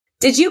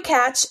Did you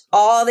catch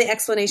all the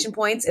explanation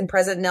points in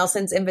President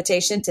Nelson's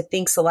invitation to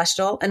think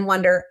celestial and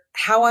wonder,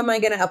 how am I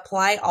going to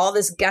apply all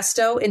this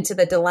gusto into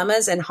the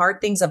dilemmas and hard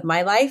things of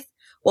my life?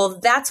 Well,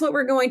 that's what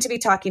we're going to be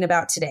talking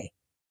about today.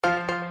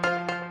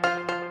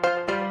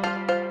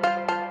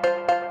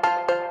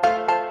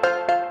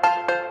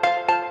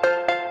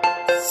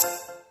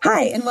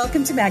 Hi, and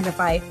welcome to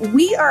Magnify.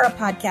 We are a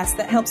podcast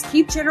that helps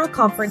keep General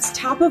Conference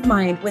top of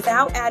mind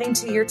without adding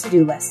to your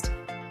to-do list.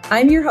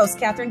 I'm your host,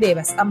 Catherine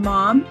Davis, a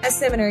mom, a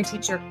seminary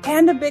teacher,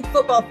 and a big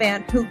football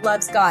fan who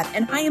loves God.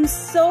 And I am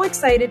so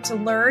excited to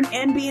learn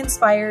and be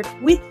inspired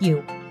with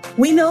you.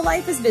 We know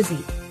life is busy,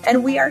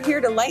 and we are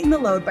here to lighten the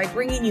load by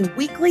bringing you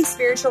weekly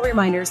spiritual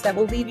reminders that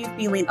will leave you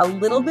feeling a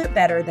little bit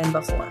better than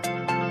before.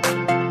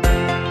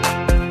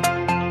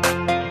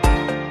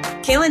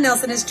 Kaylen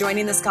Nelson is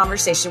joining this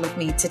conversation with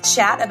me to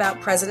chat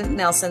about President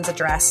Nelson's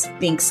address,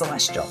 Think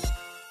Celestial.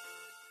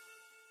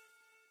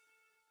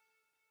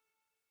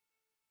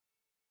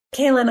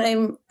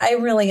 Kaylen, I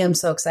really am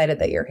so excited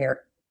that you're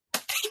here.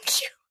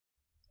 Thank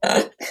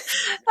you.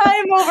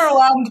 I'm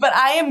overwhelmed, but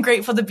I am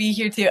grateful to be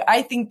here too.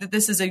 I think that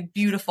this is a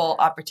beautiful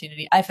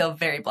opportunity. I feel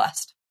very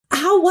blessed.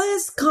 How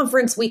was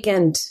conference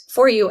weekend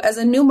for you as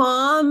a new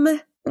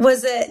mom?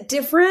 Was it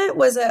different?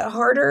 Was it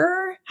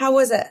harder? How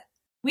was it?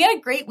 We had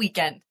a great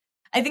weekend.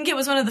 I think it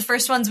was one of the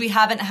first ones we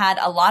haven't had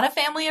a lot of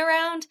family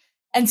around.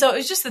 And so it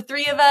was just the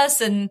three of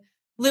us, and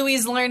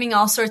Louie's learning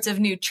all sorts of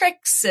new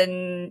tricks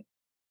and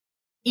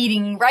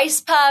eating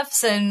rice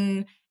puffs.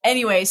 And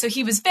anyway, so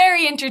he was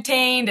very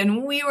entertained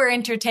and we were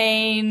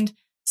entertained.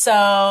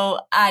 So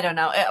I don't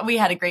know. We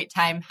had a great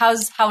time. How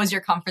was your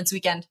conference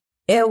weekend?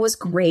 It was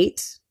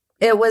great.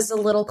 It was a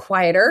little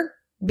quieter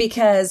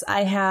because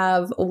I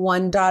have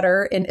one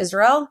daughter in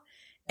Israel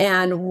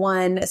and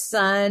one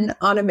son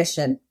on a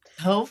mission.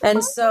 Oh,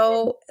 and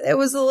so it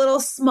was a little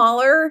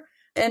smaller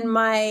and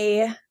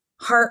my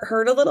heart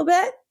hurt a little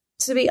bit,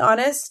 to be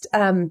honest.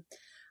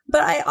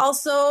 But I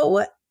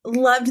also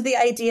loved the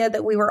idea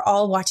that we were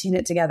all watching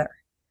it together,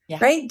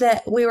 right?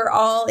 That we were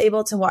all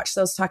able to watch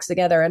those talks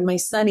together. And my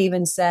son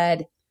even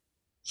said,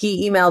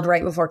 he emailed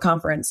right before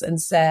conference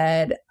and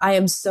said, I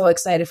am so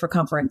excited for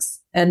conference.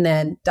 And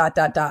then ...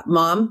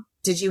 Mom,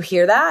 did you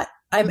hear that?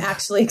 I'm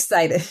actually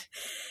excited.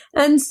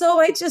 And so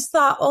I just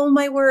thought, oh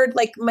my word,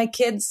 like my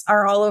kids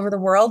are all over the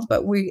world,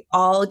 but we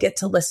all get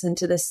to listen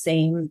to the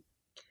same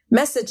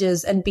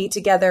messages and be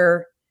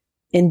together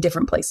in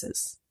different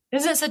places.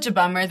 Isn't it such a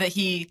bummer that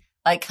he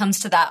comes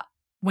to that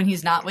when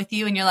he's not with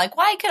you and you're like,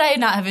 why could I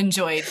not have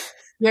enjoyed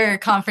your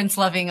conference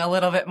loving a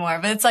little bit more?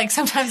 But it's like,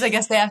 sometimes I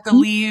guess they have to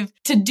leave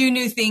to do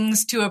new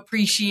things, to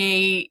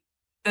appreciate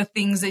the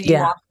things that you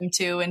want them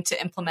to, and to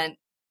implement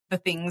the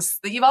things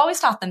that you've always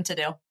taught them to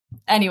do.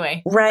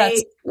 Anyway.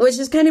 Right. Which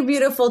is kind of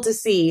beautiful to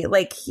see.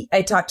 Like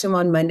I talked to him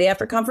on Monday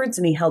after conference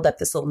and he held up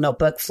this little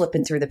notebook,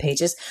 flipping through the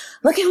pages.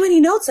 Look how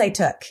many notes I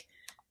took.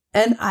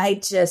 And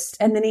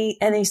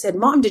then he said,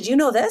 Mom, did you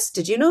know this?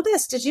 Did you know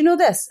this? Did you know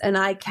this? And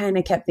I kind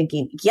of kept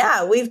thinking,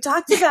 yeah, we've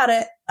talked about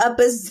it a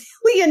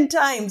bazillion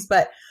times,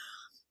 but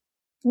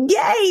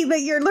yay,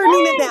 that you're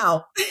learning it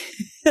now.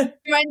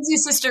 Reminds me of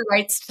Sister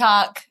Wright's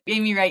talk,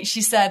 Amy Wright.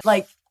 She said,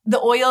 the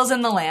oil's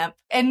in the lamp,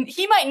 and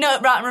he might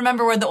not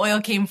remember where the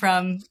oil came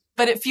from,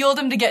 but it fueled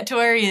him to get to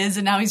where he is.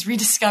 And now he's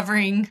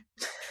rediscovering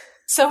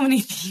so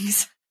many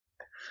things.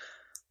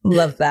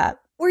 Love that.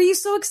 Were you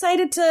so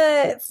excited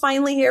to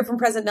finally hear from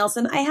President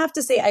Nelson? I have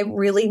to say, I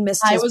really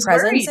missed his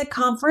presence at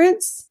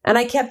conference. And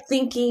I kept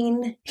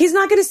thinking, he's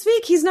not going to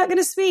speak. He's not going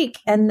to speak.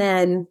 And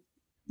then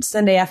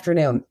Sunday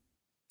afternoon.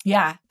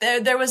 Yeah,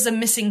 there was a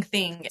missing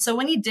thing. So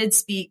when he did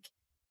speak,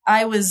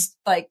 I was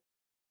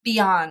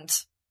beyond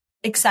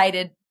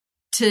excited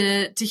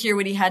to hear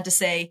what he had to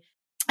say.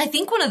 I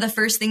think one of the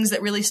first things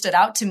that really stood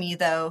out to me,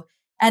 though,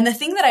 and the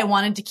thing that I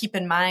wanted to keep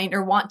in mind,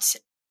 or want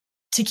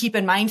to keep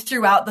in mind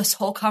throughout this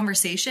whole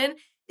conversation,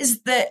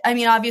 is that,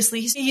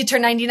 obviously he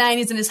turned 99,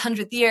 he's in his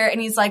 100th year,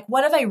 and he's like,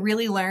 what have I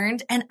really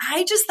learned? And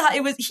I just thought he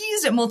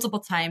used it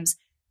multiple times,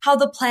 how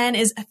the plan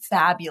is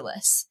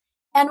fabulous.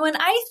 And when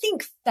I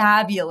think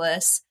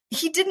fabulous,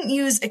 he didn't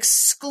use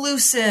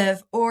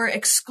exclusive or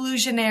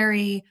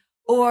exclusionary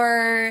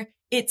or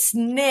it's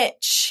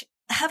niche.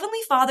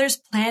 Heavenly Father's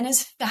plan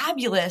is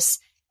fabulous.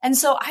 And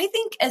so I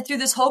think through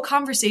this whole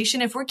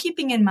conversation, if we're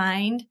keeping in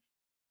mind,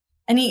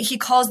 and he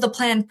calls the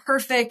plan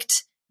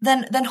perfect,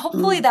 then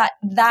hopefully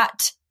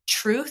that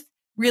truth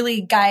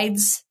really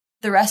guides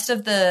the rest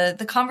of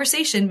the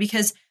conversation,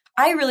 because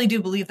I really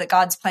do believe that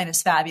God's plan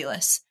is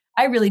fabulous.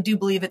 I really do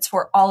believe it's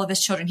for all of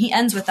his children. He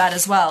ends with that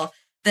as well,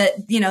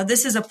 that,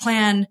 this is a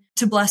plan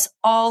to bless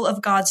all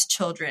of God's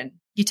children,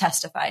 he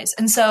testifies.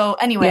 And so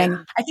anyway,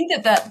 I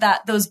think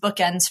that those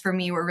bookends for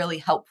me were really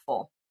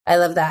helpful. I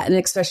love that. And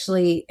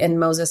especially in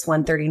Moses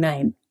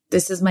 139,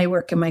 this is my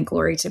work and my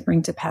glory to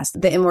bring to pass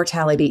the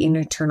immortality and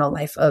eternal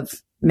life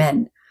of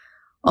men,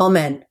 all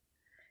men.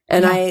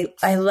 And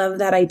I love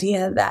that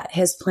idea that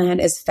his plan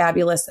is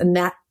fabulous. And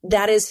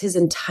that is his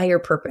entire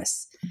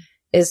purpose.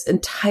 His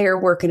entire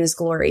work in his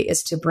glory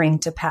is to bring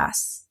to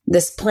pass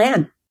this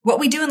plan what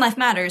we do in life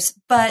matters,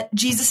 but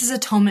Jesus'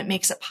 atonement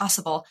makes it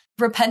possible.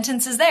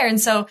 Repentance is there. And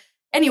so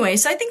anyway,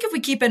 so I think if we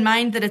keep in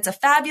mind that it's a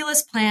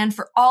fabulous plan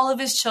for all of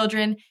his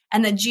children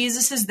and that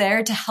Jesus is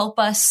there to help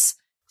us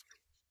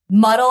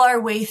muddle our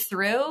way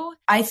through,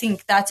 I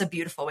think that's a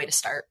beautiful way to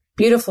start.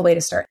 Beautiful way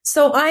to start.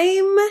 So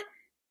I'm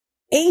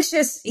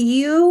anxious.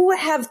 You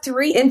have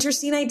 3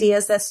 interesting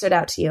ideas that stood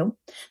out to you.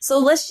 So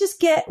let's just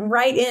get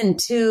right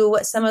into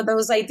some of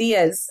those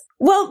ideas.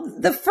 Well,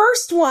 the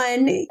first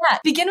one. Yeah,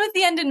 begin with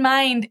the end in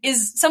mind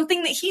is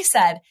something that he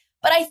said.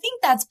 But I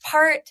think that's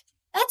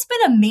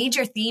been a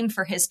major theme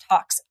for his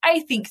talks,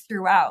 I think,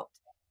 throughout.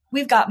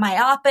 We've got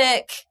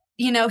myopic,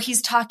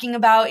 he's talking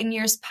about in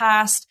years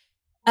past.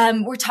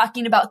 We're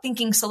talking about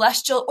thinking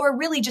celestial or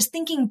really just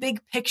thinking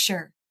big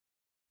picture.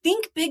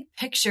 Think big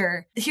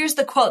picture. Here's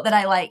the quote that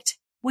I liked.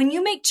 When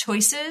you make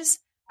choices,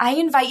 I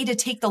invite you to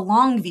take the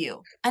long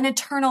view, an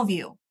eternal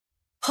view.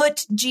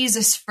 Put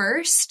Jesus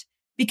first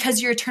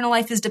because your eternal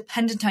life is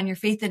dependent on your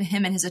faith in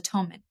him and his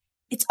atonement.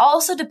 It's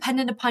also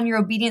dependent upon your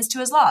obedience to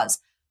his laws.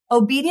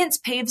 Obedience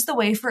paves the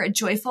way for a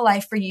joyful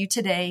life for you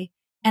today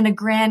and a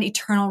grand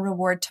eternal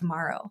reward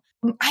tomorrow.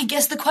 I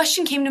guess the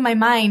question came to my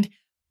mind,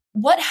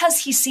 what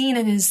has he seen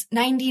in his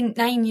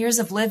 99 years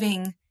of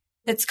living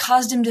that's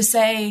caused him to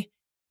say,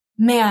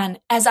 man,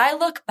 as I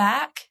look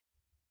back,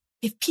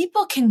 if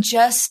people can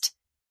just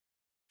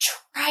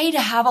try to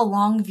have a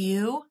long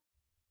view,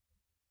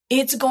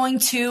 it's going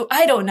to,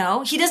 I don't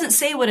know. He doesn't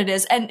say what it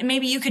is. And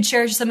maybe you could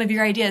share some of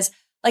your ideas.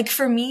 Like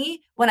for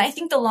me, when I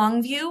think the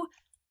long view,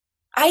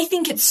 I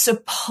think it's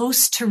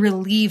supposed to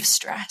relieve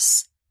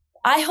stress.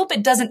 I hope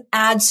it doesn't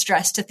add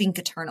stress to think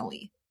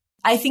eternally.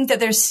 I think that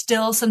there's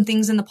still some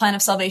things in the plan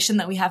of salvation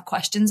that we have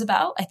questions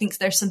about. I think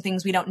there's some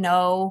things we don't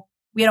know,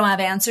 we don't have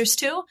answers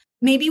to.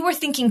 Maybe we're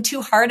thinking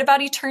too hard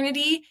about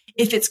eternity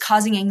if it's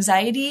causing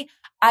anxiety.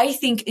 I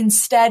think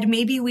instead,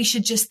 maybe we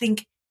should just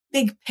think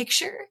big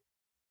picture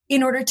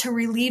in order to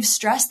relieve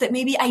stress, that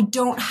maybe I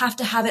don't have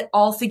to have it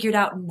all figured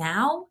out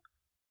now.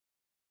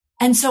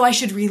 And so I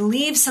should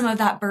relieve some of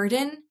that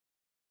burden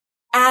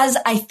as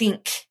I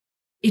think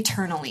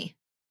eternally.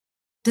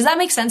 Does that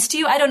make sense to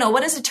you? I don't know.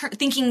 What does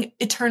thinking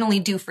eternally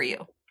do for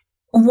you?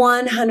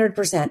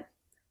 100%.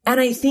 And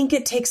I think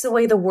it takes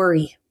away the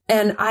worry.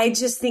 And I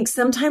just think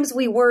sometimes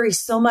we worry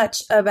so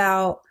much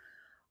about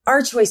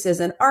our choices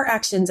and our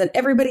actions and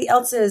everybody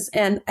else's.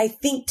 And I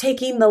think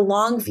taking the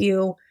long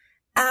view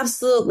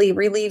absolutely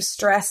relieves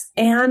stress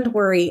and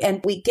worry.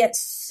 And we get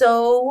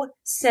so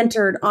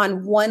centered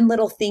on one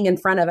little thing in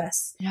front of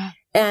us. Yeah.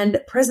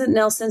 And President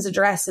Nelson's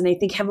address, and I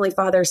think Heavenly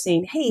Father is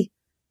saying, hey,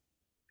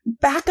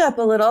 back up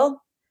a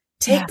little,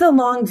 take the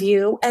long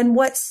view, and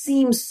what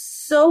seems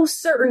so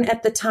certain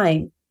at the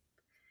time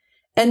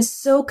and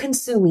so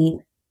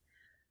consuming,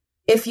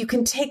 if you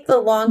can take the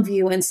long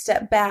view and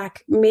step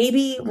back,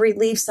 maybe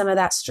relieve some of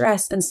that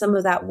stress and some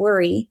of that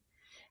worry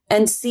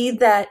and see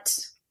that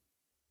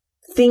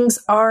things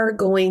are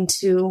going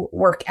to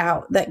work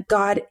out, that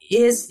God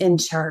is in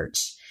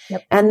charge.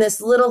 Yep. And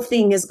this little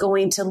thing is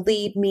going to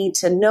lead me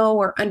to know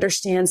or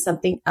understand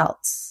something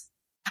else.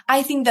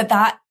 I think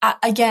that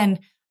again,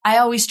 I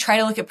always try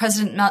to look at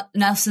President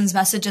Nelson's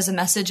message as a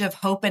message of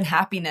hope and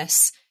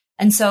happiness.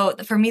 And so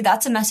for me,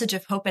 that's a message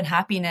of hope and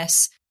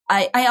happiness.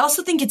 I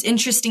also think it's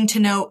interesting to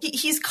know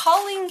he's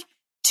calling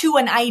to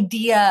an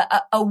idea,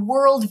 a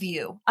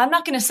worldview. I'm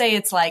not going to say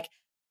it's like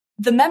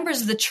the members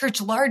of the church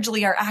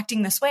largely are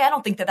acting this way. I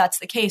don't think that that's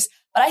the case,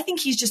 but I think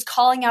he's just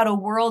calling out a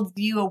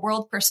worldview, a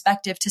world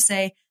perspective to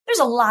say there's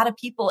a lot of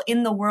people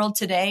in the world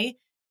today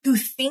who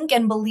think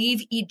and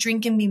believe, eat,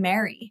 drink, and be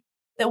merry,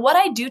 that what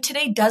I do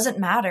today doesn't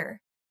matter.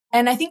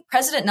 And I think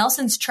President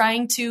Nelson's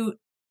trying to,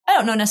 I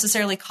don't know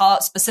necessarily call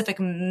out specific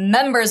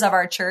members of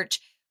our church,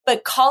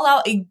 but call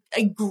out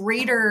a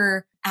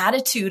greater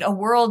attitude, a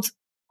world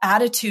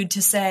attitude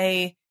to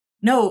say,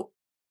 no,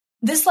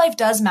 this life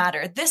does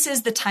matter. This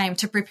is the time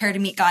to prepare to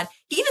meet God.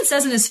 He even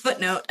says in his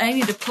footnote, I'm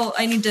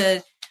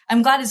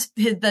glad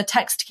the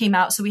text came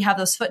out, so we have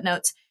those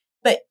footnotes.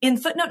 But in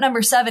footnote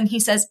number 7, he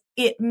says,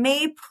 it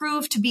may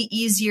prove to be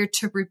easier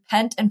to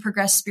repent and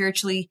progress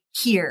spiritually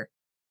here,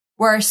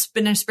 where our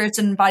spirits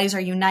and bodies are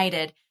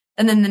united,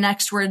 and then the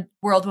next world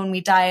when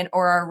we die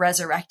or are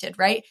resurrected,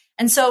 right?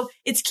 And so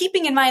it's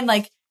keeping in mind,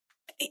 like,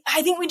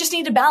 I think we just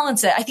need to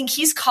balance it. I think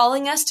he's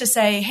calling us to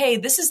say, hey,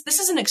 this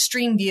is an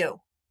extreme view.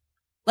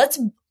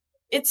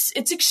 It's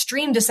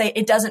extreme to say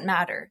it doesn't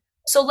matter.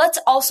 So let's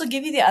also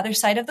give you the other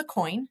side of the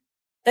coin,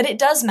 that it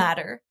does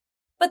matter,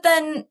 but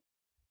then,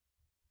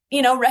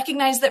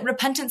 recognize that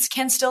repentance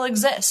can still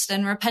exist,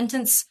 and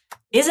repentance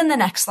is in the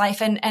next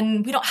life,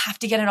 and we don't have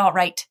to get it all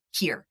right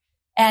here.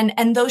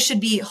 And those should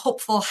be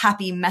hopeful,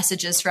 happy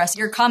messages for us.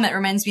 Your comment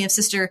reminds me of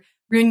Sister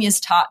Runya's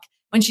talk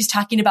when she's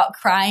talking about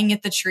crying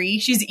at the tree.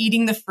 She's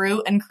eating the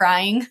fruit and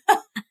crying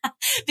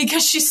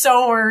because she's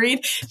so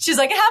worried. She's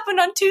like, it happened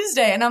on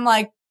Tuesday. And I'm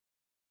like,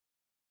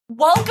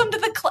 welcome to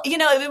the,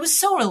 it was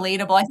so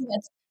relatable. I think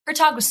her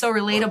talk was so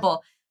relatable.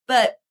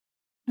 But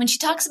when she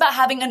talks about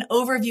having an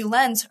overview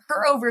lens,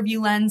 her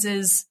overview lens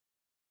is,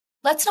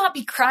 let's not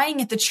be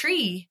crying at the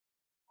tree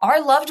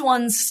our loved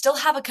ones still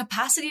have a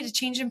capacity to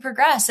change and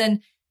progress,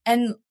 and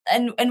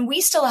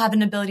we still have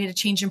an ability to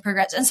change and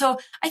progress. And so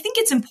I think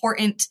it's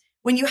important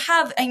when you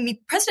have, I mean,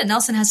 President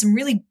Nelson has some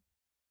really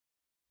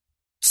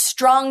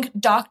strong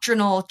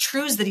doctrinal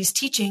truths that he's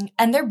teaching,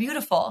 and they're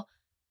beautiful.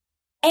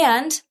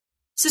 And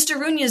Sister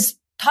Runya's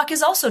talk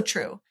is also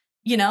true,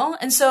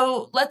 And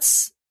so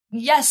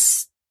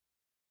yes,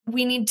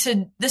 we need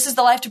to, this is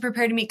the life to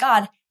prepare to meet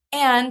God.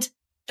 And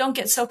don't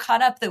get so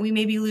caught up that we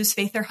maybe lose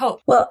faith or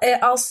hope. Well,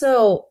 it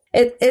also,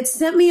 it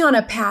sent me on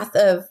a path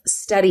of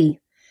study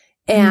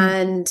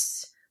and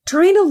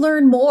trying to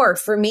learn more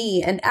for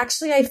me. And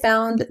actually, I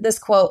found this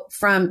quote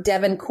from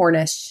Devin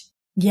Cornish.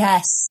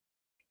 Yes.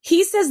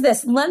 He says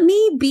this, "Let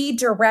me be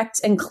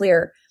direct and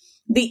clear.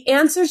 The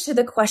answers to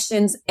the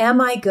questions, am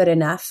I good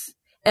enough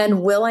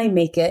and will I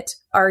make it,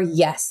 are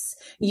yes.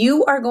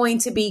 You are going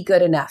to be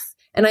good enough.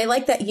 And I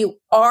like that you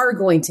are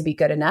going to be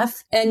good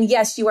enough. And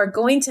yes, you are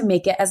going to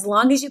make it as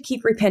long as you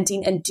keep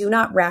repenting and do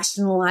not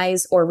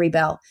rationalize or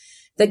rebel.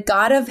 The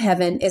God of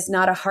heaven is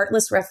not a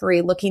heartless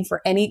referee looking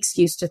for any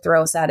excuse to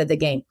throw us out of the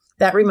game."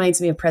 That reminds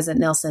me of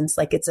President Nelson's,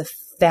 it's a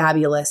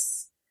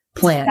fabulous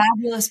plan.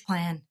 Fabulous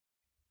plan.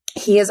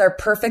 He is our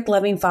perfect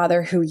loving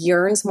Father who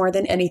yearns more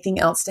than anything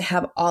else to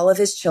have all of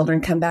his children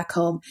come back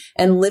home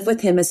and live with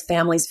him as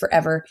families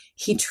forever.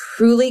 He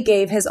truly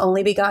gave his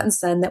only begotten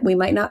Son that we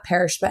might not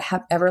perish but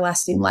have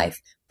everlasting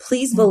life.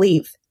 Please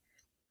believe.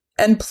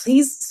 And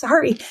please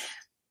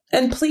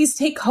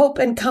take hope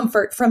and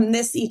comfort from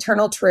this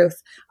eternal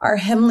truth. Our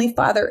Heavenly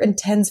Father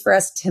intends for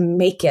us to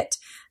make it.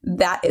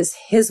 That is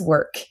his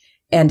work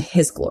and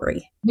his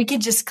glory. We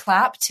could just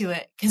clap to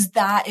it because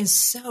that is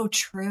so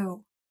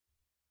true.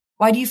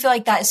 Why do you feel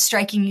like that is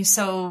striking you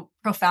so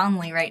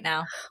profoundly right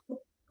now?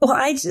 Well,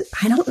 I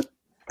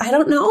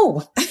don't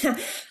know.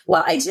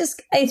 Well, I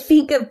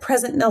think of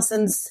President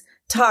Nelson's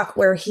talk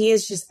where he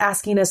is just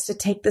asking us to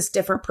take this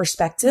different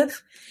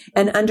perspective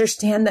and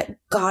understand that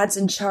God's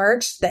in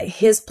charge, that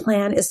his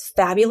plan is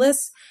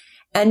fabulous.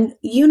 And,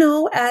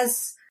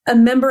 as a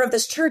member of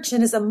this church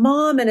and as a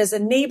mom and as a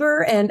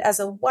neighbor and as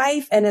a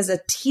wife and as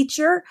a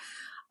teacher,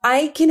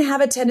 I can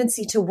have a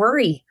tendency to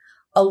worry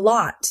a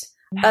lot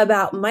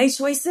about my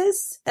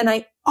choices. And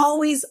I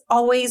always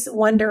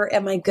wonder,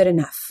 am I good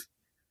enough?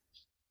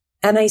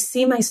 And I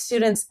see my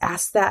students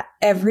ask that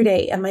every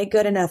day. Am I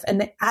good enough? And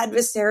the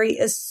adversary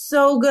is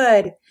so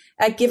good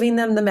at giving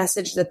them the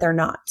message that they're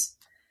not.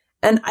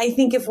 And I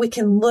think if we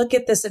can look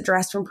at this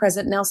address from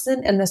President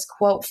Nelson and this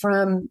quote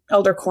from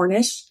Elder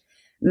Cornish,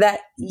 that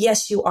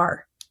yes, you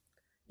are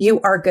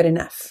good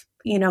enough.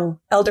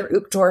 Elder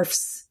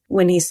Uchtdorf's,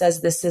 when he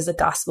says this is a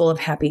gospel of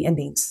happy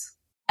endings.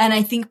 And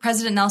I think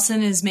President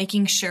Nelson is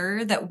making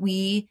sure that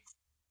we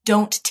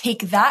don't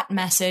take that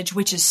message,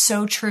 which is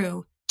so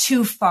true,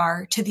 too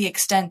far to the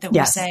extent that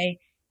we say,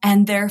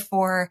 and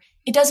therefore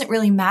it doesn't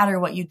really matter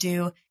what you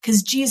do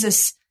because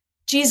Jesus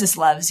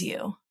loves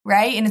you,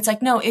 right? And it's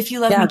like, no, if you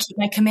love me, keep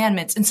my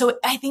commandments. And so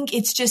I think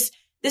it's just,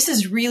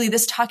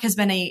 this talk has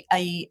been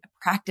a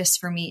practice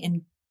for me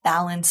in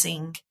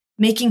balancing,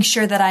 making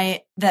sure that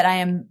I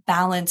am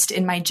balanced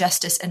in my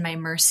justice and my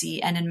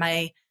mercy and in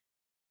my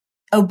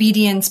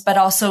obedience, but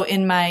also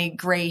in my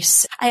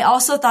grace. I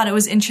also thought it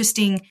was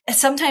interesting.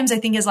 Sometimes I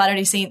think as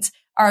Latter-day Saints,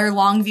 our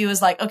long view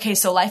is like, okay,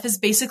 so life is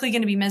basically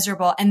going to be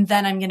miserable and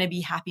then I'm going to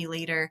be happy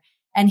later.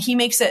 And he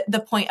makes it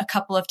the point a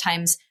couple of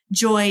times,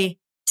 joy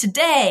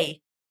today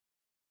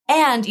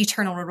and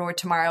eternal reward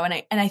tomorrow.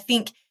 And I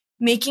think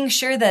making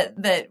sure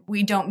that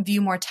we don't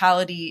view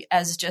mortality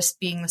as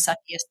just being the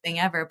suckiest thing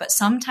ever, but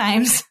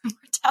sometimes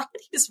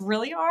mortality is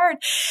really hard.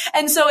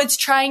 And so it's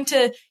trying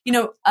to,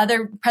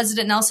 other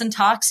President Nelson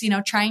talks,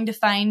 trying to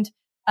find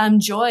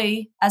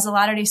joy as a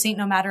Latter-day Saint,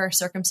 no matter our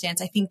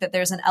circumstance. I think that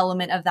there's an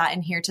element of that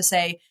in here to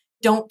say,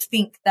 don't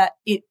think that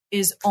it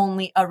is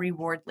only a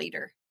reward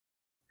later.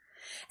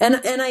 And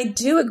I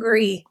do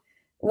agree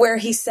where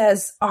he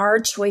says our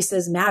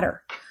choices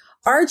matter.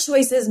 Our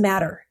choices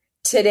matter.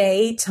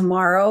 Today,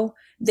 tomorrow,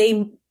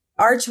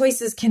 our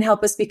choices can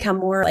help us become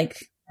more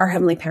like our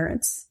heavenly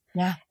parents.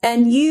 Yeah.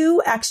 And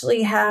you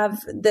actually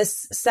have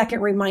this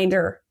second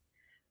reminder,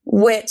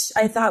 which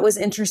I thought was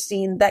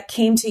interesting, that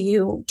came to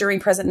you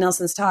during President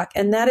Nelson's talk.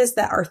 And that is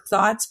that our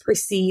thoughts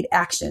precede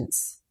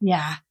actions.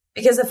 Yeah.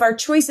 Because if our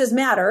choices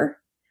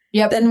matter,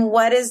 then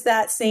what is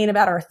that saying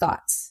about our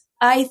thoughts?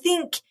 I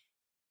think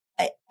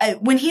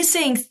when he's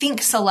saying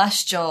think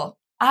celestial,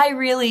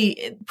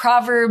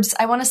 Proverbs,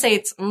 I want to say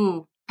it's,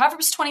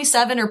 Proverbs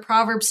 27 or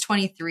Proverbs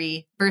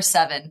 23, verse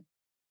 7.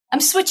 I'm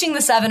switching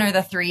the 7 or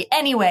the 3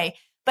 anyway,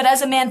 but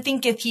as a man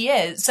thinketh he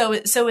is, so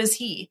is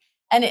he.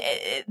 And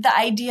the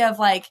idea of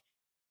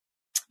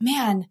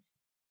man,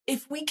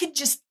 if we could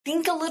just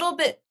think a little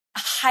bit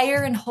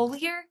higher and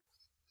holier,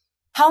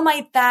 how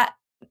might that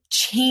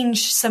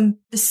change some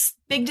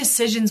big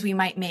decisions we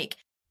might make?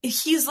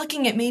 He's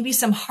looking at maybe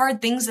some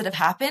hard things that have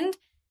happened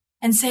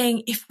and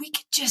saying, if we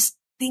could just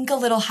think a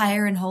little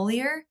higher and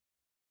holier,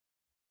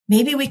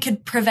 maybe we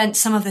could prevent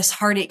some of this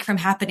heartache from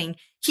happening.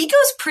 He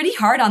goes pretty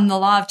hard on the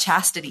law of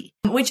chastity,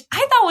 which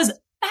I thought was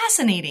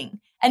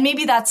fascinating. And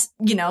maybe that's,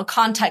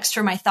 context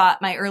for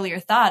my earlier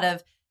thought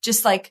of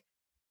just like,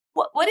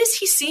 what is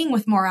he seeing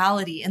with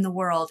morality in the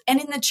world and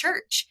in the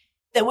church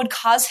that would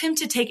cause him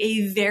to take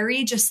a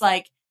very just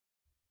like,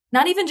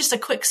 not even just a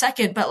quick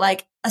second, but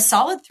like a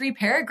solid 3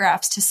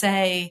 paragraphs to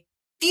say,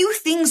 few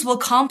things will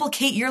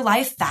complicate your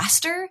life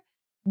faster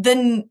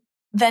than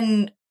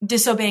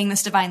disobeying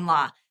this divine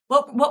law.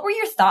 What were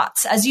your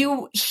thoughts as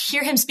you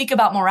hear him speak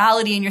about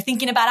morality and you're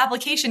thinking about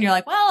application? You're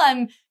like, well,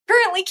 I'm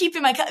currently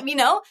keeping my,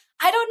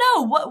 I don't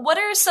know. What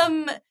are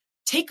some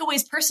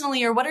takeaways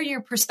personally, or what are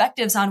your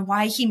perspectives on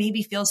why he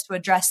maybe feels to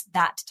address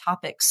that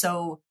topic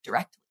so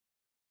directly?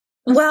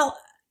 Well,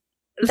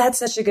 that's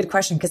such a good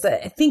question, because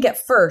I think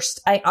at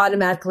first I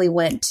automatically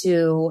went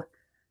to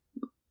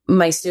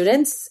my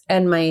students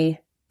and my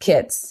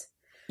kids.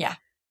 Yeah.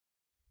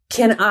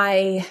 Can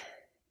I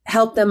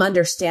help them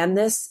understand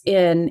this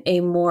in a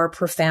more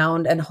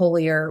profound and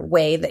holier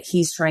way that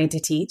he's trying to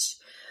teach?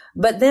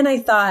 But then I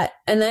thought,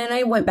 and then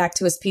I went back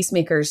to his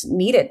peacemakers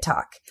needed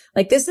talk.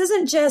 Like, this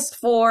isn't just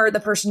for the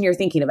person you're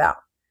thinking about,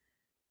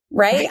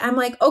 right? I'm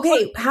like,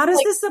 okay, how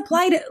does this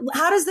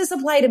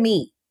apply to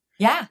me?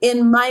 Yeah.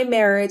 In my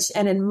marriage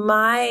and in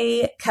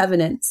my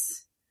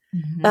covenants?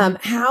 Mm-hmm.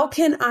 How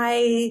can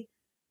I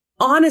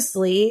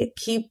honestly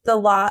keep the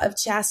law of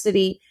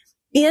chastity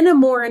in a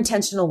more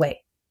intentional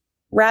way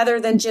rather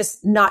than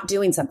just not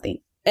doing something?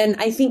 And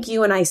I think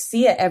you and I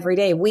see it every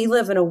day. We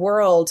live in a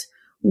world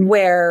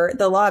where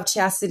the law of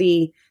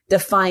chastity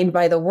defined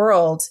by the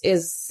world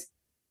is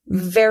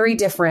very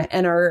different.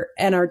 And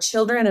our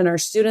children and our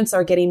students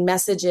are getting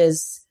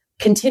messages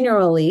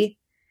continually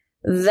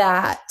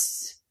that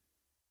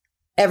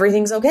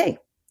everything's okay.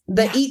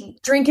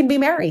 Eat, drink, and be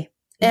merry.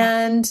 Yeah.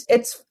 And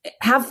it's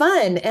have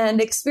fun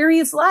and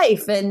experience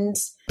life and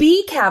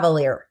be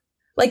cavalier.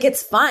 Like,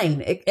 it's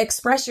fine.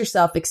 Express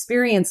yourself,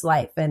 experience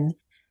life, and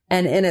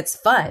it's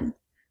fun.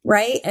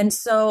 Right. And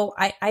so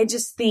I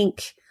just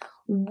think,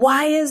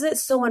 why is it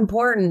so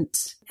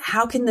important?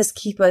 How can this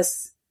keep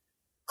us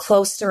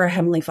close to our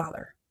Heavenly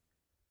Father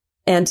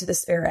and to the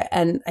Spirit?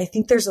 And I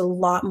think there's a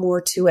lot more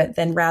to it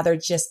than rather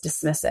just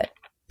dismiss it.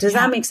 Does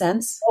that make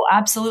sense? Oh,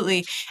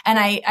 absolutely. And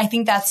I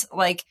think that's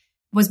like,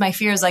 was my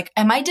fear is like,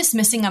 am I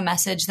dismissing a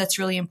message that's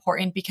really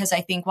important because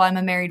I think, well, I'm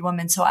a married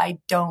woman, so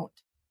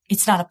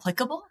it's not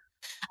applicable.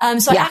 I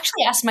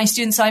actually asked my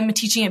students, so I'm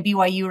teaching at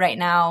BYU right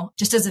now,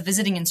 just as a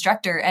visiting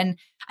instructor. And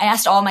I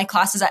asked all my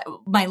classes,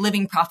 my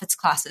Living Prophets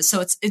classes.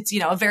 So it's,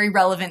 very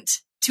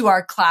relevant to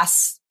our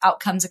class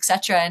outcomes, et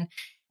cetera.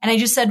 And I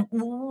just said,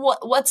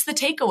 what's the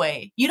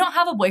takeaway? You don't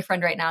have a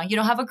boyfriend right now. You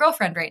don't have a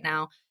girlfriend right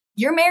now.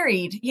 You're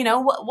married.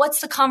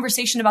 What's the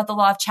conversation about the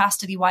law of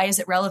chastity? Why is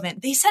it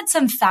relevant? They said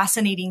some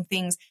fascinating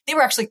things. They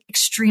were actually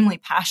extremely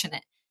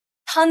passionate.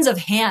 Tons of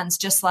hands,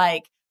 just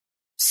like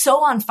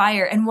so on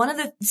fire. And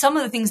some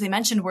of the things they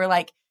mentioned were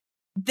like,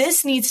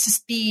 this needs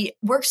to be,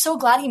 we're so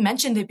glad he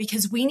mentioned it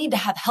because we need to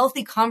have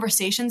healthy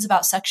conversations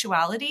about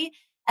sexuality.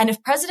 And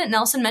if President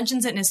Nelson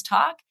mentions it in his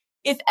talk,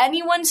 if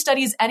anyone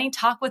studies any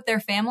talk with their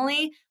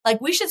family,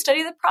 like, we should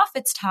study the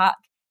prophet's talk.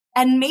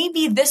 And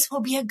maybe this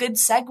will be a good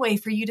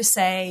segue for you to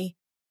say,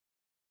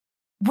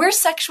 we're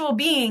sexual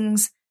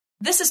beings.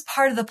 This is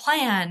part of the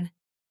plan.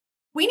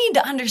 We need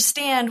to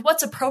understand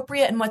what's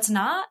appropriate and what's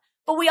not,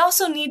 but we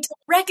also need to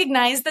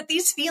recognize that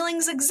these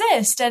feelings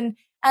exist and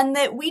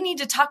that we need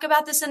to talk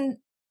about this in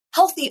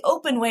healthy,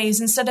 open ways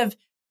instead of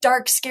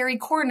dark, scary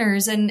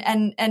corners and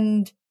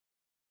in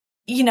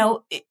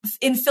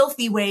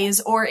filthy ways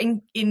or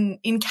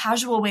in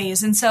casual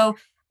ways. And so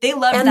they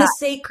love that. And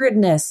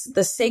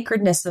the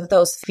sacredness of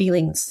those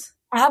feelings.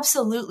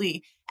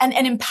 Absolutely. And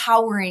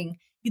empowering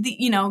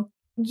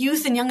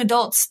youth and young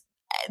adults.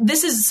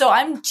 So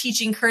I'm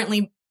teaching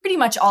currently pretty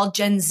much all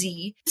Gen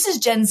Z. This is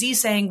Gen Z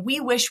saying, we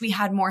wish we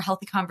had more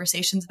healthy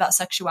conversations about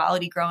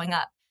sexuality growing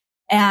up.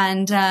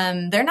 And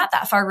they're not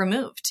that far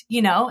removed,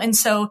 And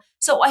so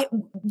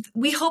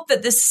we hope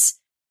that this,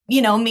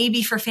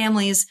 maybe for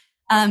families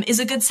is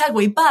a good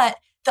segue. But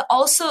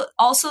also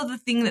the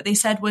thing that they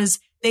said was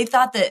they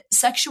thought that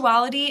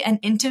sexuality and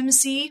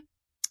intimacy,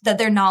 that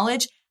their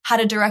knowledge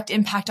had a direct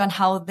impact on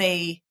how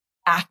they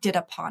acted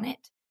upon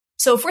it.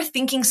 So if we're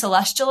thinking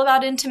celestial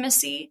about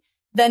intimacy,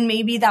 then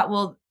maybe that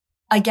will,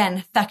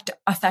 again,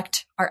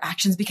 affect our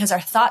actions, because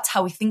our thoughts,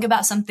 how we think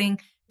about something,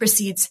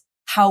 precedes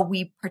how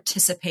we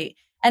participate.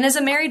 And as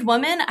a married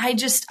woman, I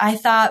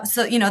thought,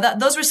 so,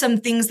 those were some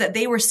things that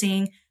they were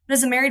seeing. But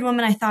as a married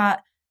woman, I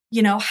thought,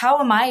 how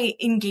am I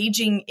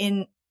engaging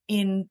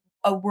in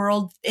a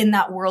world, in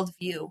that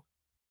worldview?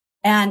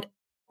 And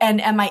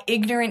am I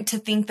ignorant to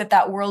think that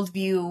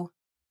worldview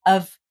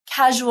of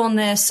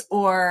casualness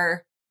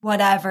or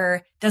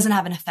whatever doesn't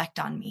have an effect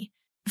on me?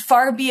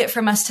 Far be it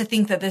from us to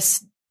think that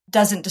this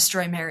doesn't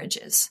destroy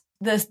marriages.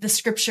 The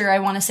scripture, I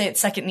want to say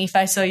it's 2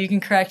 Nephi, so you can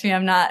correct me.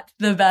 I'm not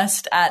the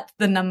best at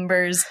the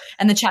numbers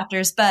and the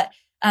chapters, but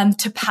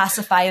to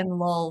pacify and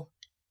lull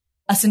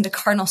us into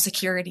carnal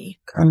security.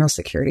 Carnal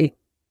security.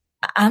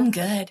 I'm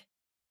good.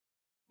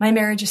 My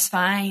marriage is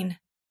fine.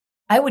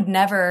 I would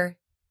never.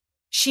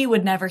 She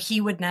would never.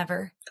 He would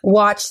never.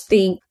 Watch,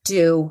 think,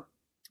 do.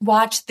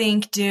 watch,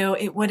 think, do.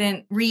 It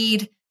wouldn't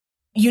read,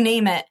 you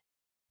name it.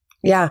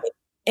 Yeah.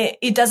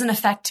 It doesn't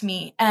affect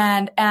me.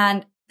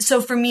 And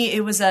so for me,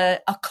 it was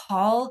a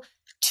call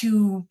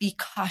to be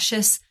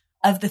cautious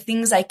of the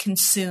things I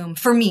consume,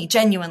 for me,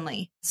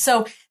 genuinely.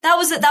 So that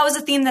was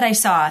a theme that I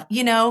saw.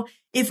 You know,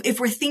 if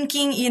we're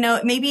thinking, you know,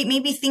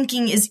 maybe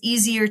thinking is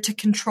easier to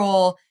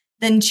control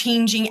than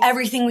changing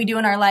everything we do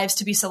in our lives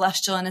to be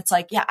celestial. And it's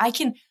like, yeah, I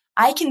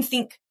can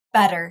think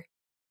better.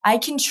 I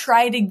can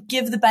try to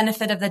give the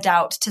benefit of the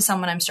doubt to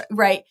someone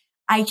right.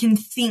 I can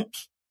think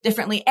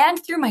differently.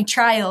 And through my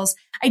trials,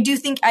 I do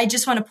think, I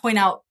just want to point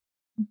out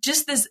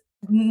just this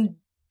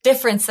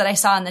difference that I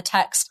saw in the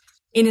text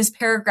in his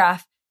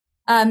paragraph.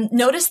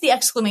 Notice the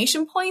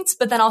exclamation points,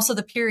 but then also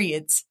the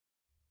periods.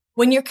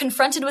 When you're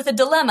confronted with a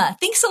dilemma,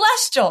 think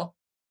celestial.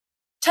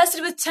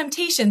 Tested with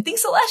temptation, think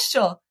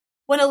celestial.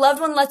 When a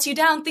loved one lets you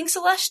down, think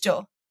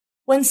celestial.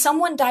 When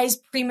someone dies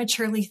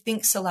prematurely,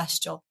 think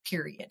celestial,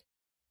 period.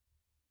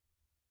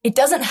 It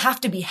doesn't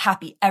have to be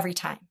happy every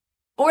time.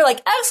 Or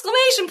like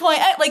exclamation point,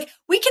 like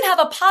we can have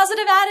a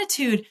positive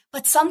attitude,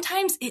 but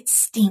sometimes it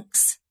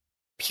stinks,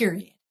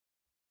 period.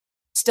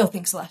 Still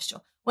think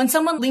celestial. When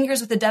someone lingers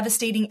with a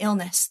devastating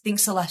illness, think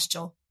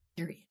celestial,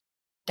 period.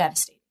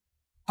 Devastating,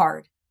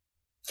 hard.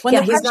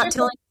 When he's not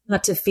telling you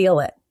not to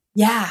feel it.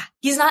 Yeah,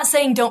 he's not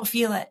saying don't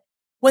feel it.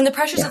 When the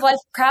pressures of life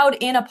crowd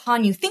in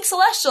upon you, think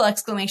celestial,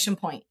 exclamation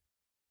point.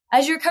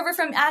 As you recover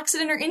from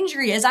accident or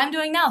injury, as I'm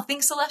doing now,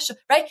 think celestial,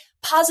 right?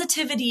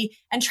 Positivity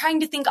and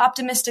trying to think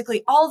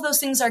optimistically, all of those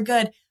things are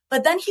good.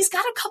 But then he's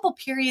got a couple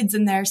periods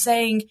in there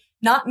saying,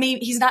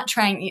 he's not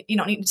trying, you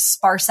don't need to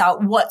sparse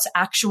out what's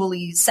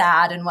actually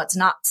sad and what's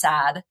not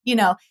sad, you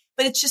know,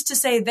 but it's just to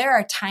say there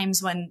are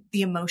times when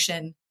the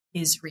emotion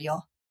is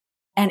real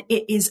and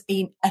it is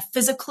a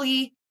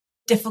physically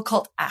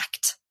difficult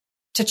act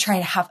to try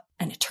to have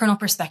an eternal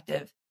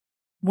perspective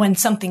when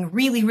something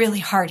really, really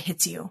hard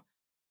hits you.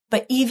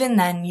 But even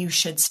then you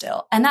should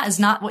still. And that is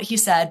not what he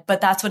said,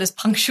 but that's what his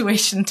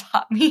punctuation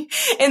taught me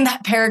in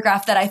that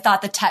paragraph, that I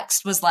thought the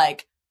text was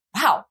like,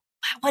 wow,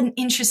 what an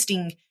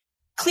interesting,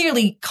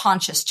 clearly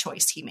conscious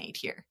choice he made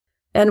here.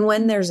 And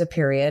when there's a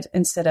period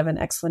instead of an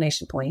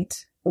exclamation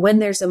point, when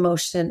there's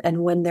emotion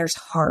and when there's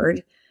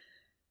hard,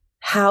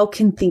 how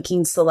can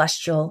thinking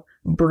celestial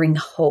bring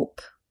hope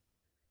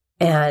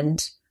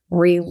and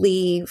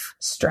relieve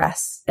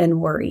stress and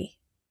worry?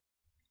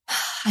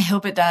 I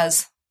hope it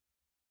does.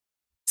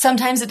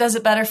 Sometimes it does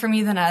it better for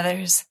me than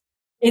others.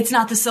 It's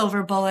not the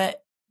silver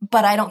bullet,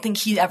 but I don't think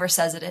he ever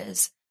says it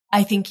is.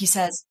 I think he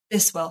says,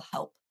 this will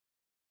help.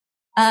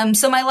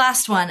 So my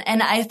last one,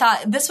 and I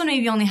thought this one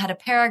maybe only had a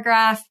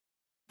paragraph,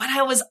 but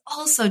I was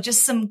also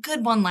just some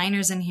good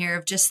one-liners in here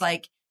of just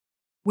like,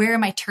 where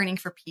am I turning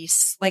for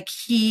peace? Like,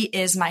 he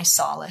is my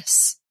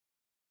solace.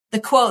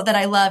 The quote that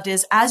I loved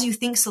is, as you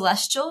think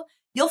celestial,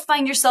 you'll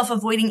find yourself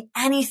avoiding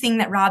anything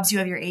that robs you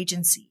of your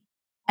agency.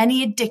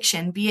 Any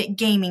addiction, be it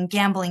gaming,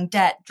 gambling,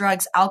 debt,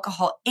 drugs,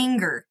 alcohol,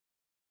 anger.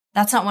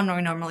 That's not one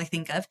we normally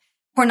think of.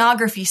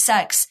 Pornography,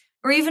 sex,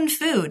 or even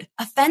food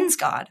offends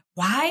God.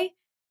 Why?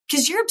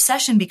 Because your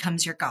obsession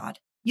becomes your God.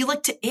 You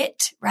look to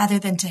it rather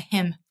than to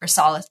him for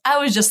solace. I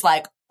was just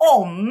like,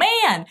 oh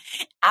man,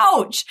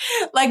 ouch.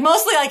 Like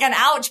mostly like an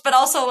ouch, but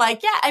also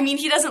like, yeah, I mean,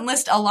 he doesn't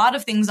list a lot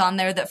of things on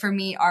there that for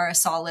me are a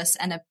solace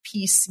and a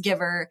peace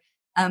giver.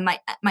 My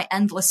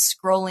endless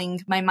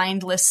scrolling, my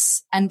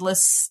mindless,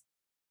 endless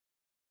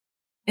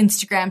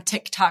Instagram,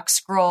 TikTok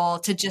scroll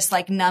to just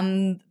like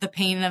numb the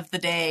pain of the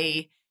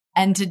day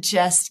and to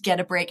just get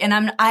a break.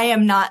 And I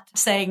am not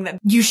saying that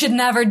you should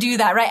never do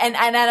that, right? And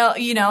I don't,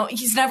 you know,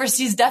 he's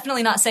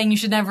definitely not saying you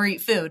should never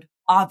eat food,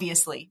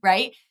 obviously,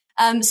 right?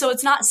 So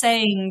it's not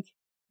saying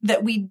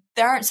that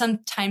there aren't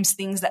sometimes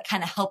things that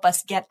kind of help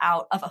us get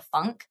out of a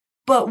funk,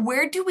 but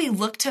where do we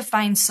look to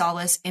find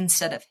solace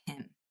instead of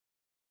him?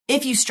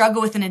 If you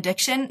struggle with an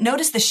addiction,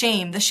 notice the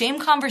shame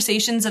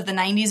conversations of the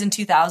 90s and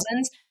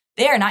 2000s.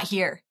 They are not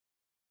here.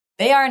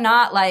 They are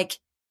not like,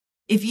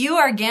 if you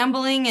are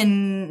gambling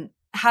and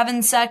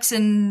having sex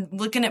and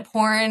looking at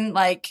porn,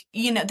 like,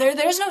 you know,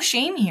 there's no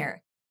shame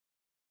here.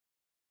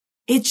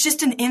 It's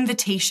just an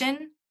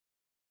invitation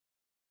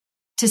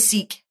to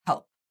seek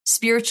help,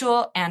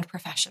 spiritual and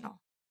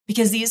professional,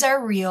 because these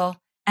are real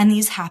and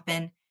these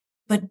happen,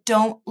 but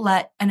don't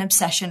let an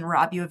obsession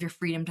rob you of your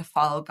freedom to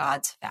follow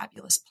God's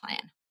fabulous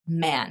plan.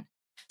 Man.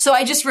 So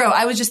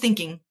I was just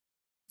thinking,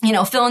 you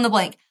know, fill in the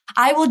blank.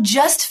 I will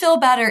just feel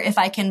better if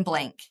I can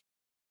blank.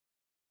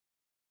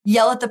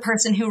 Yell at the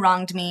person who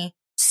wronged me,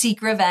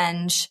 seek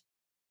revenge,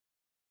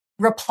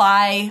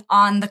 reply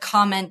on the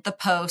comment, the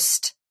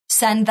post,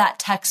 send that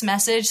text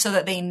message so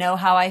that they know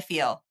how I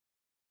feel.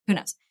 Who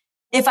knows?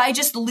 If I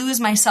just lose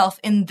myself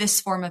in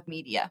this form of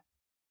media,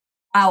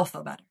 I'll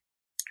feel better.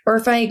 Or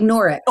if I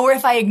ignore it.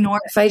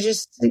 If I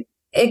just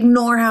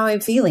ignore how I'm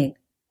feeling.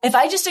 If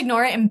I just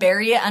ignore it and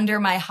bury it under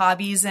my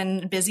hobbies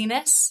and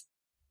busyness.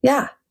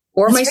 Yeah.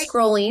 Or my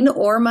scrolling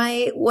or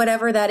my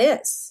whatever that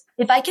is.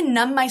 If I can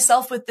numb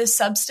myself with this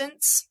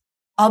substance,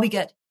 I'll be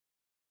good.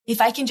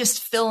 If I can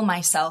just fill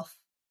myself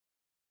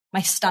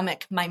my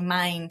stomach, my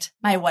mind,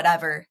 my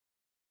whatever.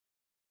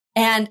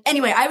 And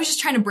anyway, I was just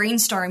trying to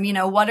brainstorm,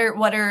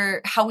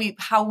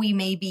 how we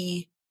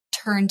maybe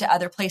turn to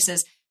other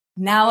places.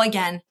 Now,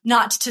 again,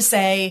 not to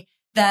say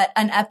that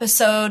an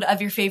episode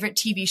of your favorite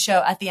TV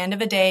show at the end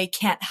of a day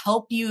can't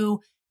help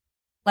you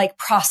like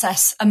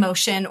process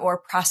emotion or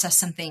process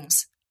some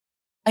things.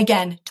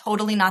 Again,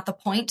 totally not the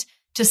point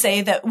to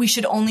say that we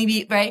should only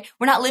be, right?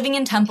 We're not living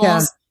in temples.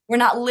 Yeah. We're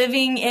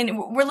living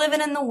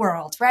in the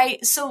world,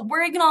 right? So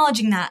we're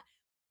acknowledging that.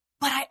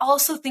 But I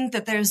also think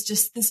that there's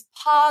just this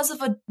pause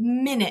of a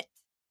minute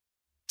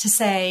to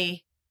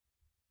say,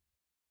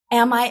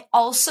 am I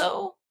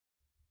also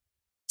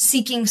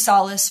seeking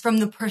solace from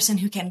the person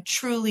who can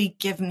truly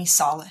give me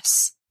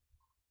solace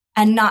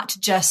and not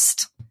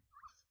just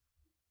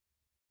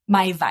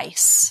my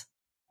vice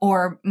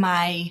or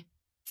my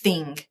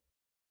thing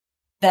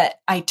that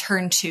I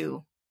turn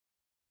to,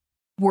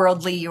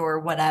 worldly or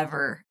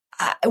whatever?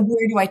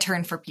 Where do I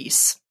turn for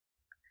peace?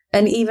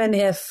 And even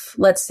if,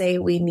 let's say,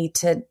 we need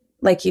to,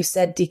 like you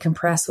said,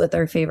 decompress with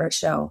our favorite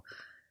show,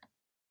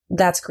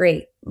 that's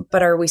great.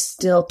 But are we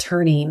still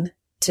turning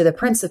to the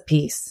Prince of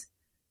Peace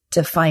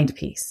to find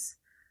peace?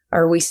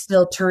 Are we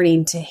still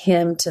turning to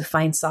him to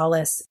find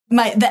solace?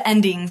 The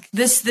ending,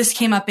 this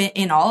came up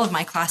in all of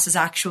my classes,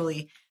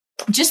 actually.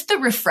 Just the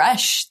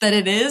refresh that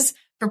it is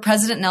for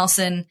President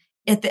Nelson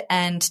at the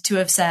end to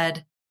have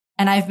said,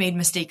 and I've made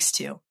mistakes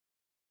too.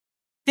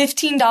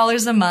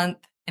 $15 a month,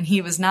 and he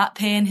was not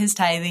paying his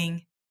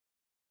tithing.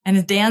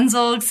 And Dan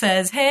Zolg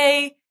says,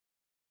 hey,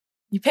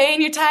 you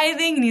paying your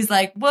tithing? And he's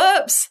like,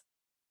 whoops,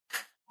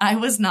 I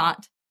was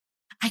not.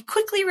 I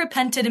quickly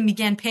repented and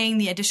began paying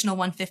the additional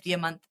 $150 a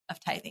month of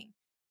tithing.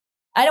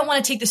 I don't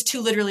want to take this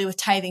too literally with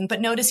tithing, but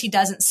notice he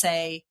doesn't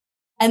say,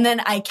 and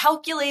then I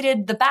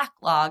calculated the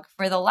backlog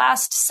for the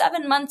last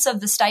 7 months of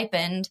the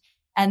stipend,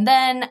 and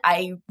then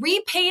I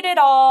repaid it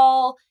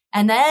all.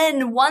 And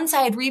then once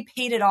I had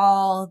repaid it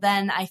all,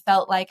 then I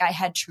felt like I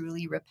had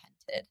truly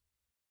repented.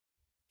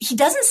 He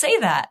doesn't say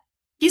that.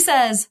 He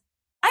says,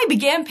 I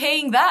began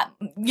paying that,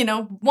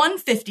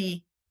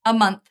 $150 a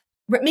month.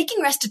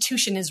 Making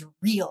restitution is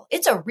real.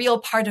 It's a real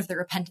part of the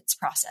repentance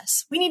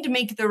process. We need to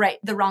make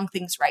the wrong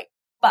things right.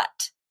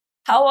 But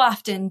how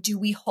often do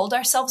we hold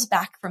ourselves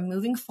back from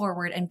moving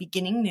forward and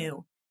beginning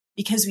new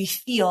because we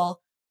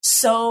feel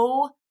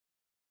so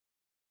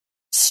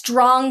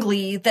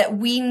strongly that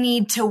we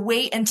need to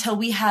wait until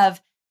we have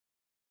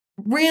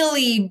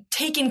really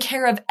taken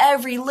care of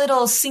every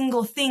little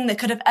single thing that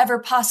could have ever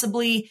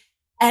possibly,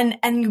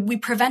 and we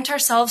prevent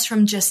ourselves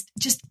from just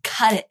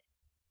cut it.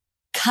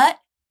 Cut,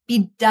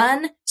 be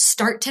done,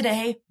 start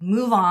today,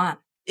 move on.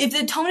 If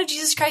the atonement of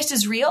Jesus Christ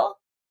is real,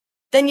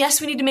 then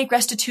yes, we need to make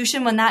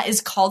restitution when that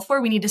is called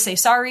for. We need to say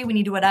sorry, we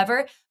need to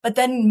whatever, but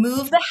then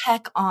move the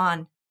heck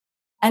on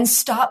and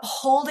stop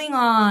holding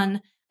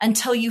on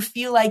until you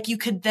feel like you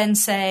could then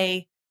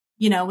say,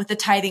 with the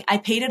tithing, I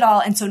paid it all,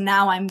 and so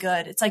now I'm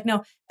good. It's like,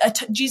 no,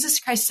 Jesus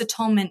Christ's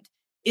atonement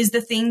is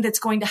the thing that's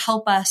going to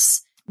help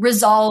us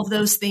resolve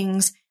those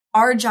things.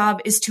 Our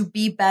job is to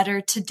be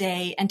better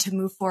today and to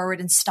move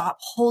forward and stop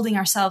holding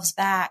ourselves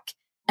back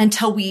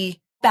until we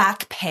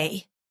back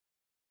pay.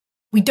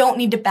 We don't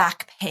need to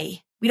back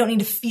pay. We don't need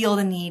to feel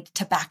the need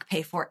to back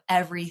pay for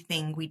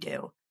everything we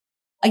do.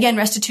 Again,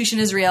 restitution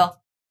is real.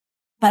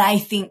 But I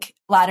think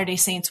Latter-day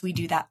Saints, we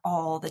do that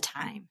all the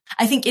time.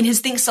 I think in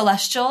his Think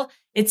Celestial,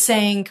 it's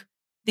saying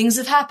things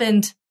have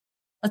happened.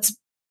 Let's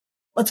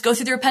go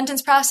through the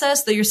repentance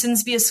process, though your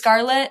sins be as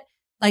scarlet.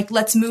 Like,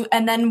 let's move.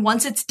 And then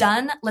once it's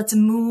done, let's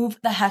move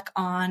the heck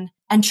on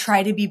and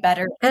try to be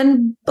better.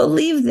 And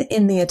believe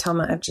in the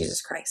atonement of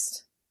Jesus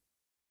Christ.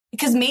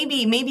 Because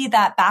maybe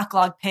that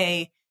backlog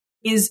pay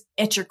is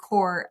at your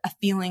core a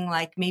feeling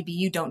like maybe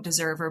you don't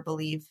deserve or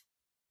believe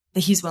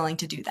that he's willing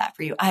to do that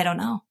for you. I don't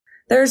know.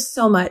 There's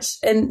so much.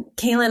 And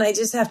Kaylen, I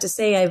just have to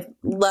say, I've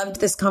loved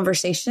this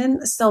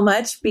conversation so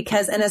much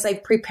and as I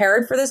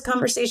prepared for this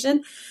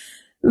conversation,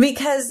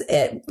 because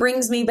it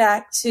brings me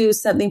back to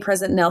something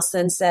President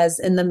Nelson says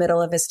in the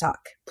middle of his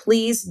talk.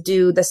 Please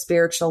do the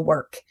spiritual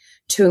work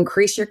to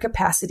increase your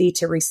capacity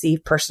to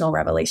receive personal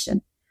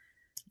revelation.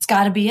 It's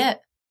got to be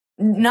it.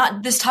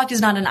 This talk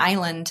is not an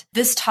island.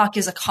 This talk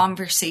is a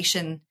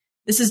conversation.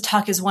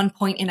 Talk is one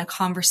point in a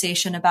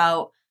conversation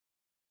about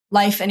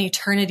life and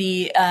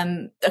eternity.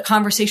 A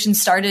conversation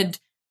started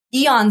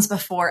eons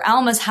before.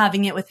 Alma's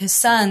having it with his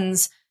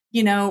sons.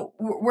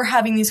 We're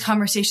having these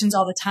conversations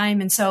all the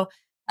time. And so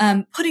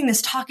putting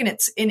this talk in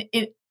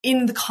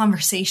the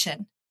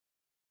conversation.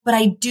 But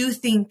I do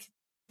think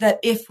that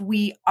if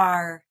we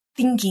are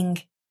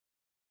thinking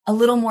a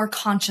little more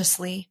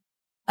consciously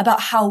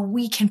about how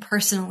we can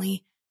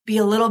personally be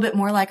a little bit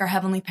more like our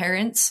heavenly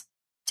parents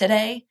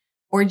today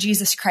or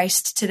Jesus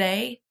Christ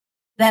today,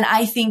 then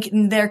I think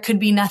there could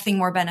be nothing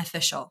more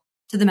beneficial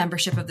to the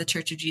membership of the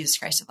Church of Jesus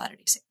Christ of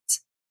Latter-day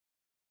Saints.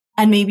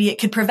 And maybe it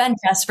could prevent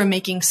us from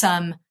making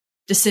some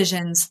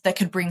decisions that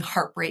could bring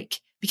heartbreak.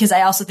 Because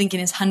I also think in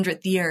his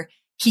 100th year,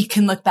 he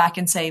can look back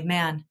and say,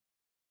 man,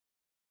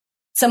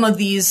 some of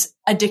these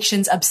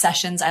addictions,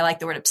 obsessions, I like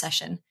the word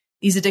obsession,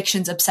 these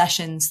addictions,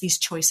 obsessions, these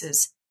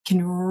choices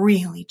can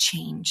really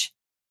change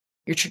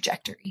your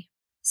trajectory.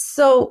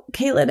 So,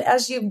 Kaylen,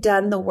 as you've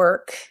done the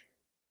work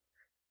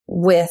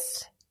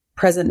with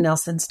President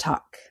Nelson's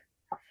talk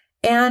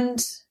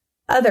and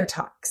other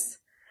talks,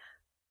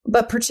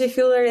 but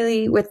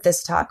particularly with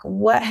this talk,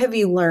 what have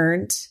you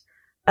learned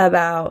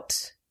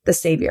about the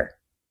Savior?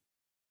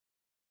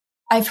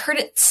 I've heard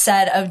it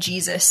said of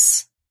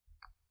Jesus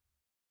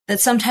that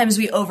sometimes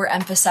we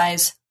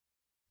overemphasize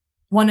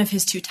one of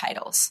his two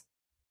titles.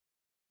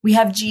 We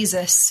have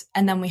Jesus,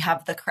 and then we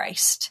have the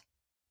Christ.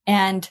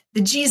 And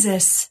the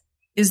Jesus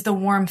is the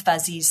warm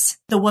fuzzies,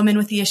 the woman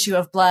with the issue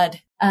of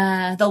blood,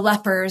 the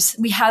lepers.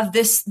 We have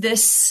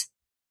this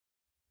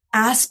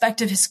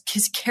aspect of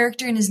his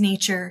character and his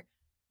nature,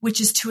 which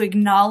is to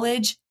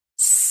acknowledge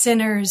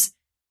sinners,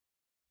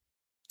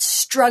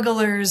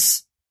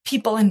 strugglers,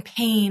 people in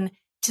pain,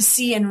 to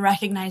see and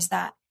recognize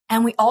that.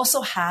 And we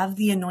also have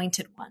the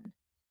anointed one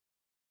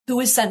who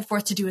is sent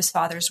forth to do his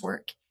Father's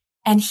work.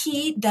 And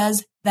he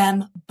does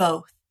them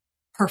both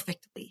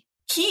perfectly.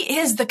 He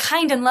is the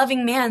kind and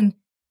loving man,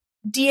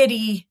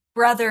 deity,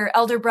 brother,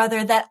 elder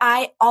brother that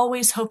I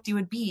always hoped he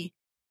would be.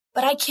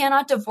 But I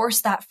cannot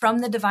divorce that from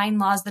the divine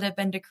laws that have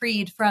been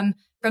decreed, from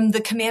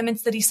the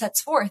commandments that he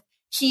sets forth.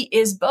 He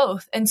is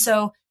both. And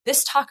so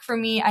this talk for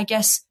me, I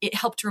guess it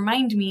helped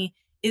remind me,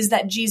 is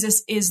that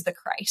Jesus is the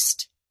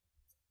Christ.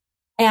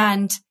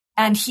 And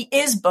he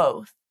is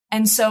both.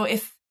 And so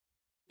if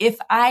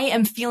I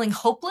am feeling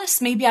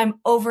hopeless, maybe I'm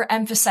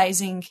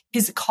overemphasizing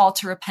his call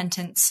to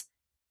repentance.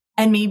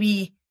 And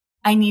maybe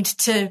I need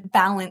to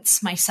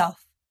balance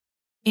myself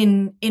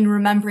in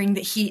remembering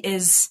that he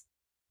is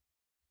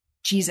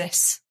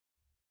Jesus.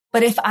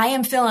 But if I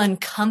am feeling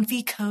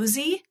comfy,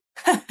 cozy,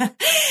 and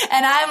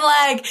I'm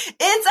like,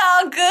 it's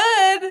all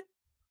good,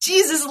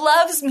 Jesus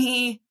loves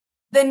me,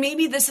 then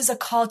maybe this is a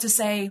call to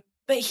say,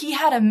 but he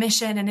had a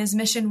mission, and his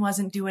mission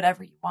wasn't do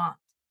whatever you want.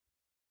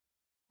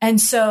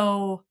 And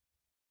so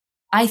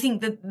I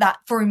think that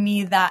for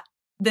me, that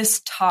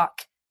this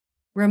talk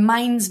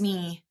reminds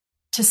me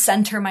to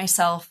center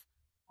myself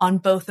on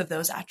both of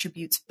those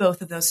attributes,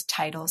 both of those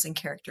titles and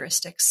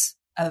characteristics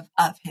of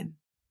him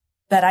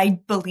that I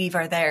believe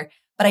are there.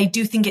 But I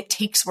do think it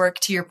takes work,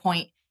 to your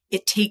point.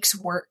 It takes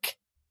work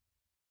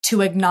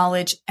to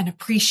acknowledge and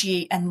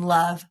appreciate and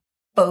love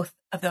both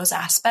of those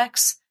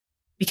aspects,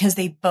 because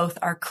they both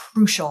are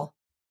crucial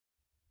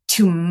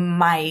to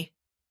my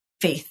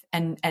faith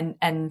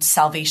and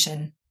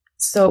salvation.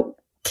 So,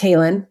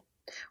 Kaylen,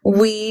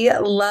 we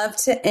love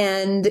to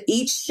end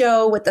each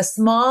show with a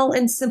small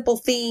and simple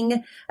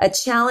thing, a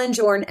challenge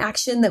or an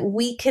action that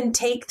we can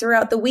take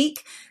throughout the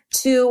week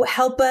to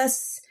help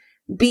us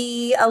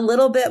be a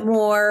little bit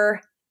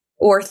more,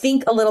 or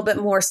think a little bit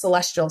more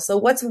celestial. So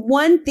what's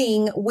one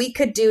thing we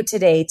could do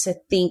today to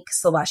think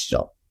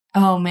celestial?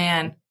 Oh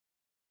man.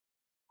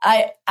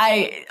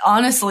 I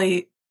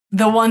honestly,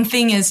 the one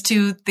thing is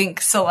to think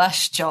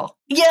celestial.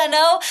 You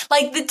know,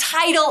 like the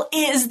title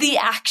is the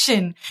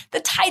action. The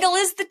title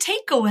is the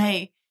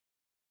takeaway.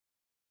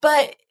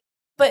 But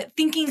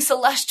thinking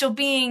celestial,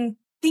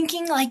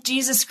 thinking like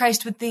Jesus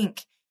Christ would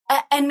think.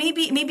 And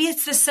maybe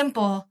it's this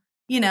simple,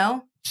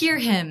 hear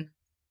him.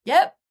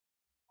 Yep.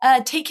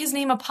 Take his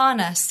name upon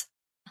us.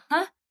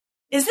 Huh?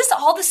 Is this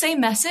all the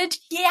same message?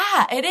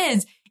 Yeah, it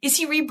is. Is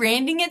he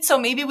rebranding it so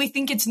maybe we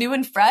think it's new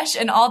and fresh,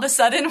 and all of a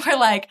sudden we're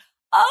like,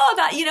 oh,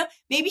 that,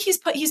 maybe he's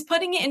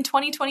putting it in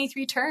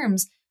 2023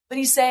 terms, but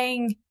he's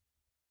saying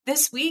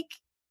this week,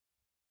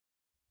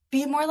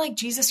 be more like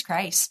Jesus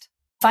Christ.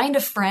 Find a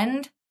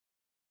friend,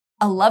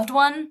 a loved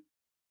one,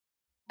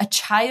 a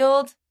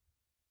child,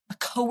 a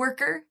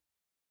coworker,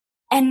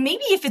 and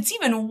maybe if it's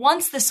even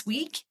once this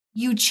week,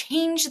 you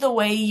change the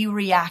way you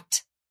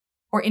react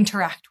or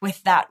interact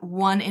with that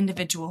one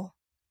individual.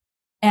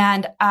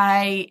 And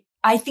I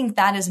think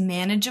that is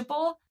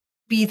manageable,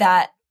 be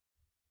that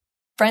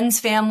friends,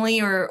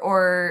 family,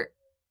 or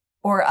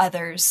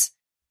others.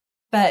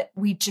 But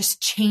we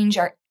just change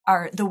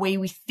the way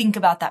we think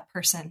about that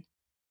person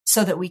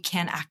so that we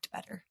can act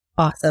better.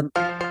 Awesome.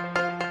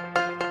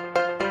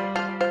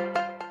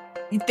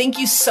 Thank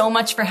you so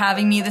much for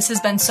having me. This has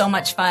been so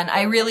much fun.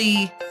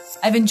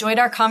 I've enjoyed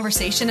our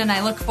conversation, and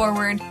I look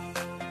forward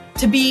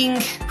to being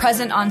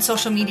present on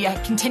social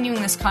media,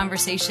 continuing this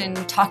conversation,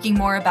 talking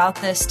more about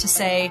this, to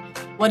say,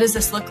 what does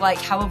this look like?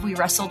 How have we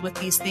wrestled with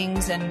these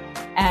things?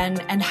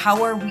 And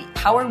how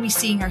are we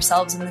seeing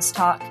ourselves in this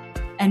talk?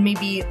 And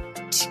maybe,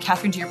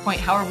 Catherine, to your point,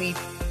 how are we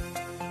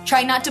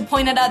trying not to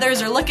point at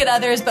others or look at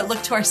others, but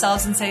look to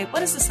ourselves and say, what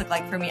does this look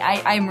like for me?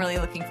 I'm really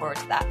looking forward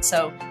to that.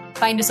 So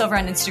find us over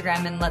on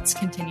Instagram and let's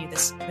continue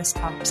this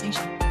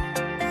conversation.